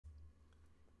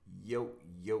Yo,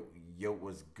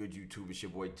 what's good, YouTube? It's your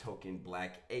boy Token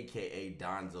Black, aka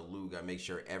Don Zalug. I make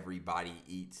sure everybody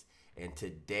eats. And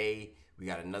today we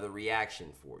got another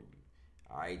reaction for you.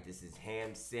 Alright, this is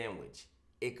Ham Sandwich,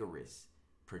 ICARUS,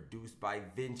 produced by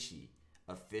VINCI,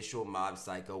 official Mob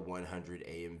Psycho 100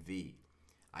 AMV.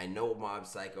 I know Mob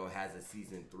Psycho has a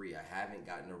season 3. I haven't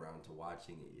gotten around to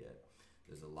watching it yet.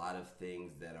 There's a lot of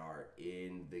things that are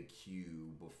in the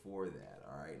queue before that.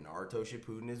 Alright, Naruto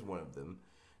Shippuden is one of them.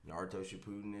 Naruto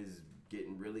Shippuden is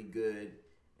getting really good,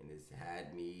 and it's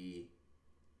had me.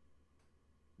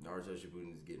 Naruto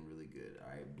Shippuden is getting really good. All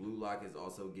right, Blue Lock is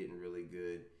also getting really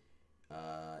good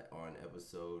on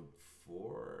episode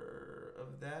 4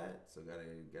 of that. So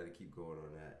gotta keep going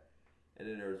on that. And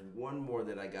then there's one more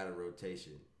that I got in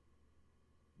rotation,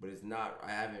 but it's not.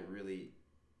 I haven't really,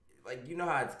 like, you know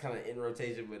how it's kind of in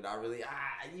rotation, but not really.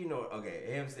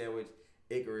 Okay, Ham Sandwich,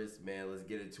 ICARUS, man. Let's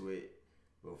get into it.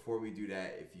 Before we do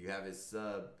that, if you haven't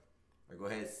subbed, or go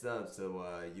ahead and sub so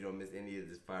you don't miss any of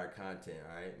this fire content,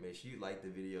 alright? Make sure you like the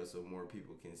video so more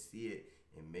people can see it,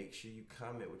 and make sure you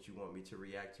comment what you want me to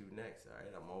react to next,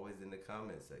 alright? I'm always in the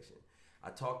comment section.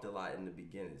 I talked a lot in the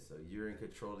beginning, so you're in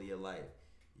control of your life.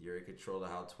 You're in control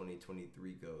of how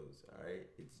 2023 goes, alright?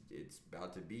 It's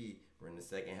about to be, we're in the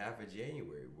second half of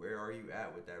January. Where are you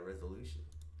at with that resolution?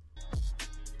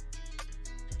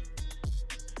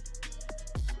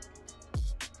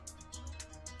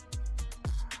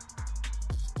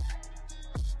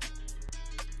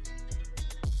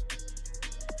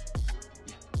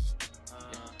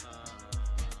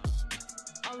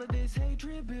 All of this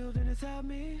hatred building inside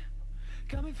me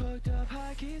got me fucked up,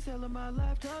 high keys, telling my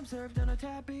lifetime served on a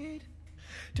tap beat.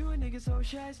 To a nigga so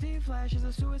shy, Steve flashes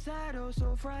a suicidal,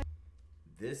 so frightened.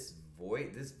 This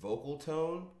vocal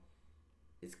tone,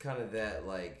 it's kind of that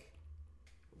like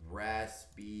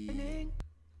raspy.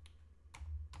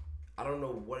 I don't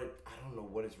know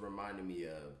what it's reminding me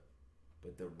of,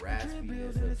 but the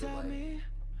raspiness of the like.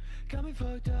 Got me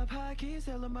fucked up, high keys,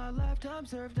 telling my lifetime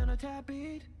served on a tap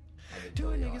beat. To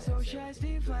a nigga so shy,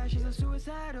 Steve flashes a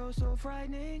suicidal, so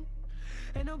frightening.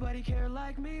 Ain't nobody care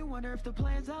like me. Wonder if the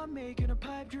plans I'm making are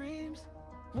pipe dreams.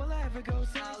 Will I ever go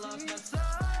sassy? I lost my soul.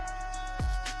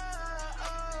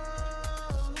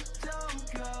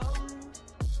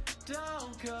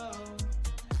 Don't go.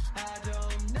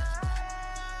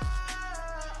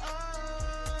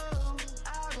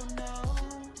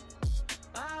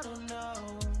 I don't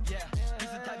know. Yeah, this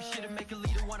is the type of shit that make a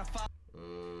leader wanna follow.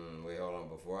 Wait, hold on.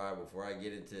 Before I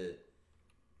get into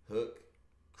hook,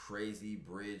 crazy,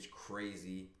 bridge,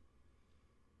 crazy.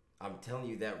 I'm telling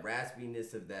you, that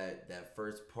raspiness of that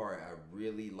first part, I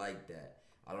really like that.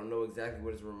 I don't know exactly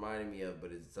what it's reminding me of,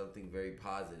 but it's something very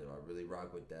positive. I really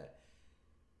rock with that.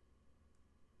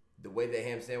 The way that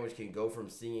Ham Sandwich can go from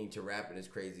singing to rapping is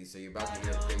crazy. So you're about to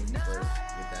hear a crazy verse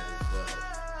with that as well.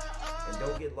 And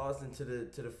don't get lost into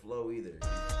the flow either.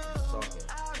 He's talking.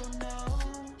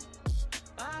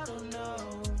 I don't know.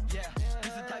 Yeah,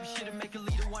 this is the type of shit that make a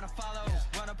leader wanna follow.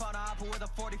 Run up on a hopper with a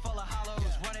 40 full of hollows.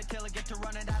 Run it till I get to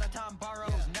running out of time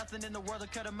borrows. Nothing in the world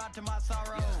that could amount to my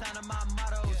sorrow. Sign of my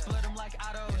motto, split them like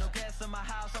Otto. No gas in my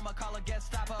house, I'ma call a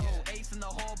Gestapo. Ace in the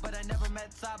hole, but I never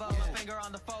met Sabo. My finger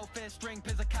on the 4-5 string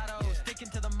pizzicato. Sticking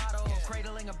to the motto,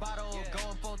 cradling a bottle.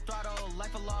 Going full throttle,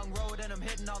 life a long road and I'm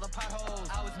hitting all the potholes.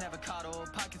 I was never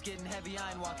coddled, pockets getting heavy,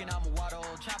 I ain't walking, I'm a waddle.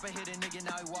 Chopper hit a nigga,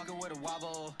 now he walking with a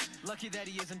wobble. Lucky that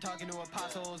he isn't talking to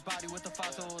apostles. Body with the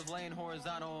fossils, laying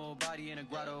horizontal. Body in a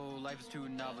grotto, life is too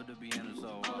novel to be in a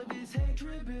soul. All of this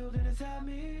hatred building inside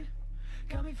me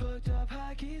got me fucked up,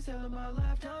 high keys, telling my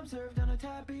lifetime served on a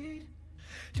tap beat.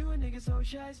 To a nigga so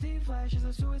shy, Steve flashes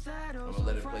a suicidal. I'm gonna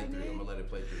let it play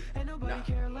through. Ain't nobody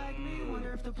care like me.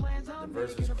 Wonder if the plans I'm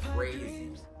making are pipe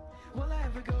dreams. Will I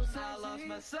ever go sassy? I lost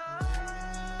my soul.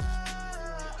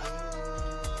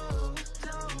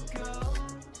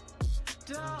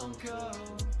 Don't go.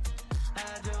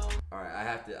 I don't. All right, I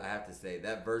have to say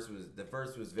the verse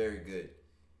was very good.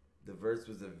 The verse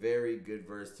was a very good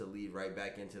verse to lead right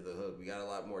back into the hook. We got a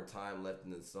lot more time left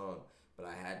in the song, but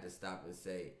I had to stop and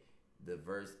say the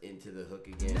verse into the hook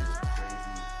again was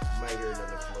crazy. You might hear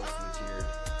another flow switch here.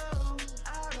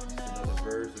 Just another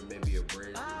verse or maybe a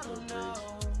bridge into a bridge.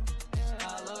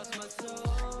 I lost my soul.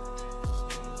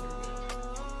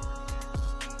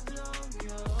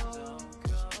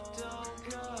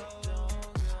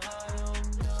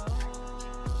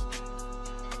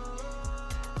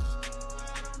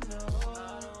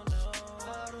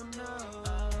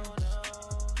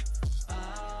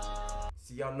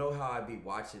 Y'all know how I be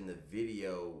watching the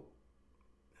video.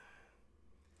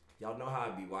 Y'all know how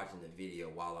I be watching the video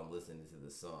while I'm listening to the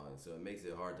song, so it makes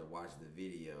it hard to watch the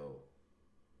video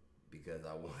because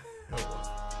I want.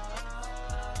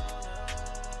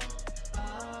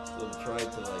 So I'm trying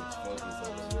to like focus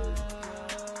on the words.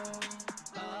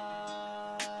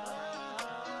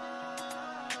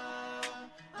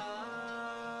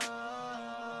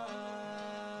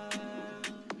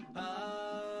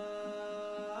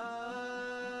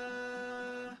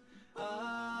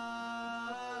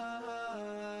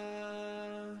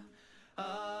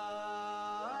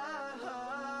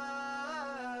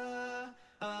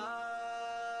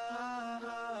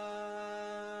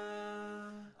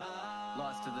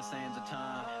 Lost to the sands of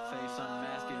time, face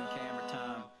unmasked in camera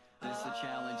time. This is a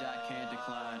challenge I can't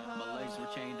decline. My legs were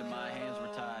chained and my hands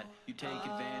were tied. You take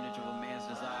advantage of a man's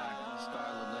desire.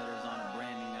 Scarlet letters on a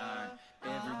branding iron.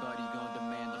 Everybody gonna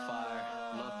demand the fire.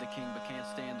 Love the king but can't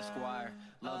stand the squire.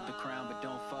 Love the crown but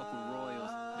don't fuck with royals.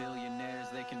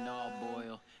 Billionaires, they can all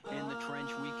boil. In the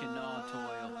trench we can all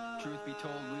toil. Truth be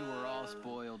told, we were all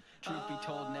spoiled. Truth be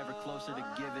told, never closer to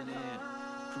giving in.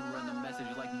 Crew run the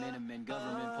message like Minutemen.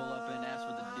 Government pull up and ask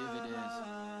for the dividends.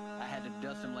 I had to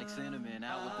dust them like cinnamon.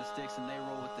 Out with the sticks and they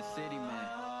roll with the city men.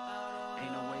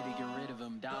 Ain't no way to get rid of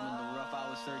them. Down in the rough, I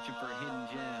was searching for hidden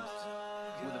gems.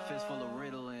 With a fist full of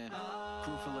Ritalin.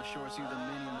 Crew full of shorts, you the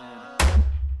mini-men.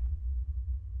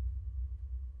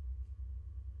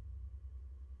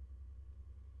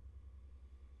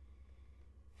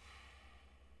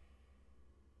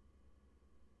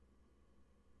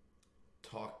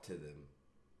 Talk to them.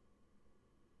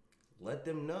 Let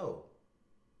them know.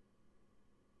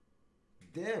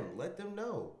 Let them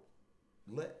know.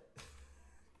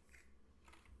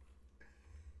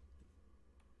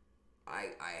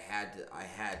 I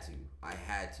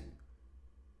had to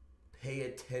pay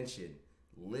attention.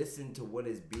 Listen to what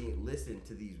is being, listen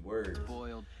to these words.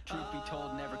 Spoiled. Truth be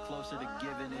told, never closer to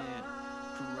giving in.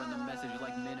 Crew run the message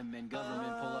like Minutemen.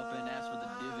 Government pull up and ask for the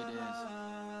dividends.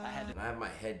 I have my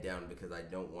head down because I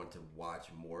don't want to watch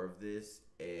more of this,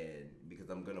 and because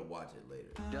I'm gonna watch it later.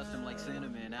 Dust them like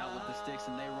cinnamon. Out with the sticks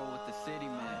and they roll with the city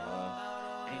men.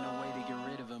 Ain't no way to get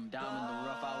rid of them. Down in the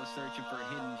rough, I was searching for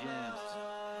hidden gems.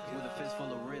 With a fist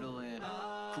full of Ritalin.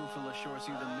 Crew full of shorts,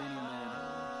 you the mini-men.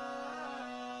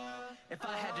 If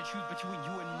I had to choose between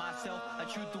you and myself, I'd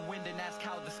choose the wind and ask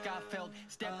how the sky felt.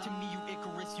 Step to me, you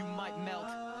Icarus, you might melt.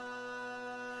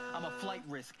 I'm a flight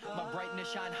risk. My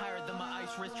brightness shine higher than my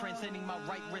ice wrist. Transcending my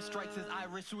right wrist, strikes his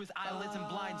iris through his eyelids and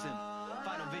blinds him.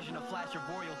 Final vision, a flash of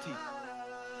royalty.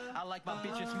 I like my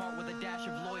bitches smart with a dash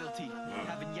of loyalty.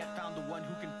 Haven't yet found the one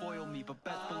who can foil me, but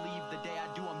best believe the day I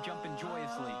do, I'm jumping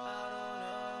joyously.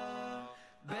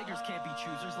 Beggars can't be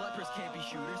choosers, lepers can't be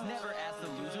shooters. Never ask the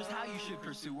losers how you should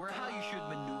pursue or how you should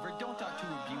maneuver. Don't talk to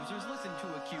abusers, listen to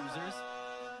accusers.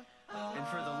 And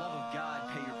for the love of God,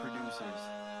 pay your producers.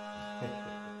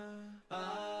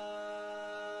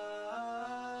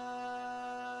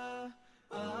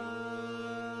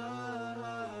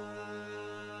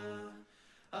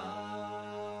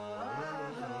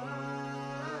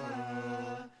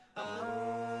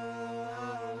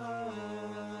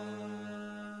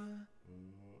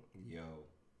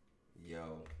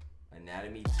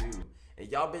 Anatomy 2.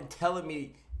 And y'all been telling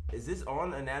me, is this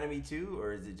on Anatomy 2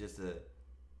 or is it just a...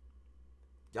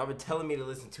 Y'all been telling me to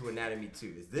listen to Anatomy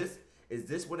 2. Is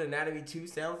this what Anatomy 2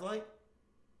 sounds like?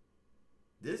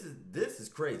 This is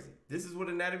crazy. This is what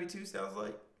Anatomy 2 sounds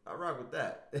like? I rock with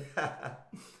that.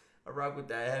 I rock with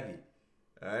that heavy.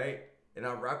 Alright? And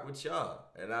I rock with y'all.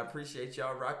 And I appreciate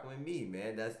y'all rocking with me,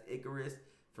 man. That's Icarus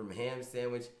from Ham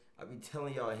Sandwich. I be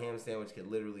telling y'all, Ham Sandwich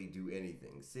can literally do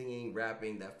anything. Singing,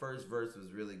 rapping. That first verse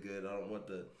was really good. I don't want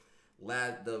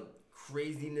the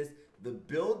craziness. The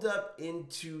build up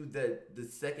into the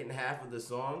second half of the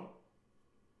song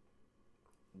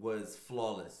was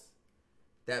flawless.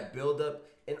 That build up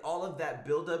and all of that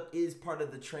build up is part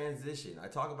of the transition. I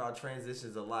talk about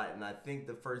transitions a lot, and I think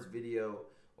the first video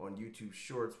on YouTube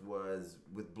Shorts was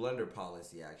with Blender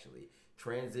Policy, actually.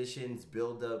 Transitions,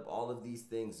 build up, all of these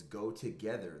things go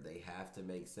together. They have to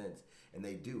make sense, and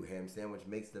they do. Ham Sandwich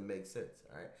makes them make sense.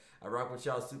 All right, I rock with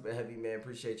y'all super heavy, man.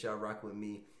 Appreciate y'all rocking with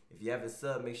me. If you haven't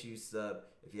subbed, make sure you sub.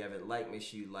 If you haven't liked, make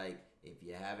sure you like. If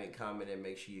you haven't commented,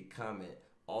 make sure you comment.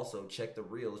 Also, check the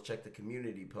reels, check the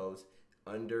community post,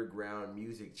 Underground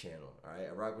Music Channel. All right,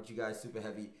 I rock with you guys super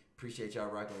heavy. Appreciate y'all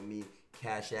rocking with me.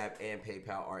 Cash App and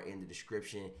PayPal are in the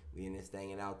description. We in this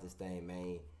thing and out this thing,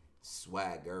 man.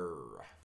 Swagger.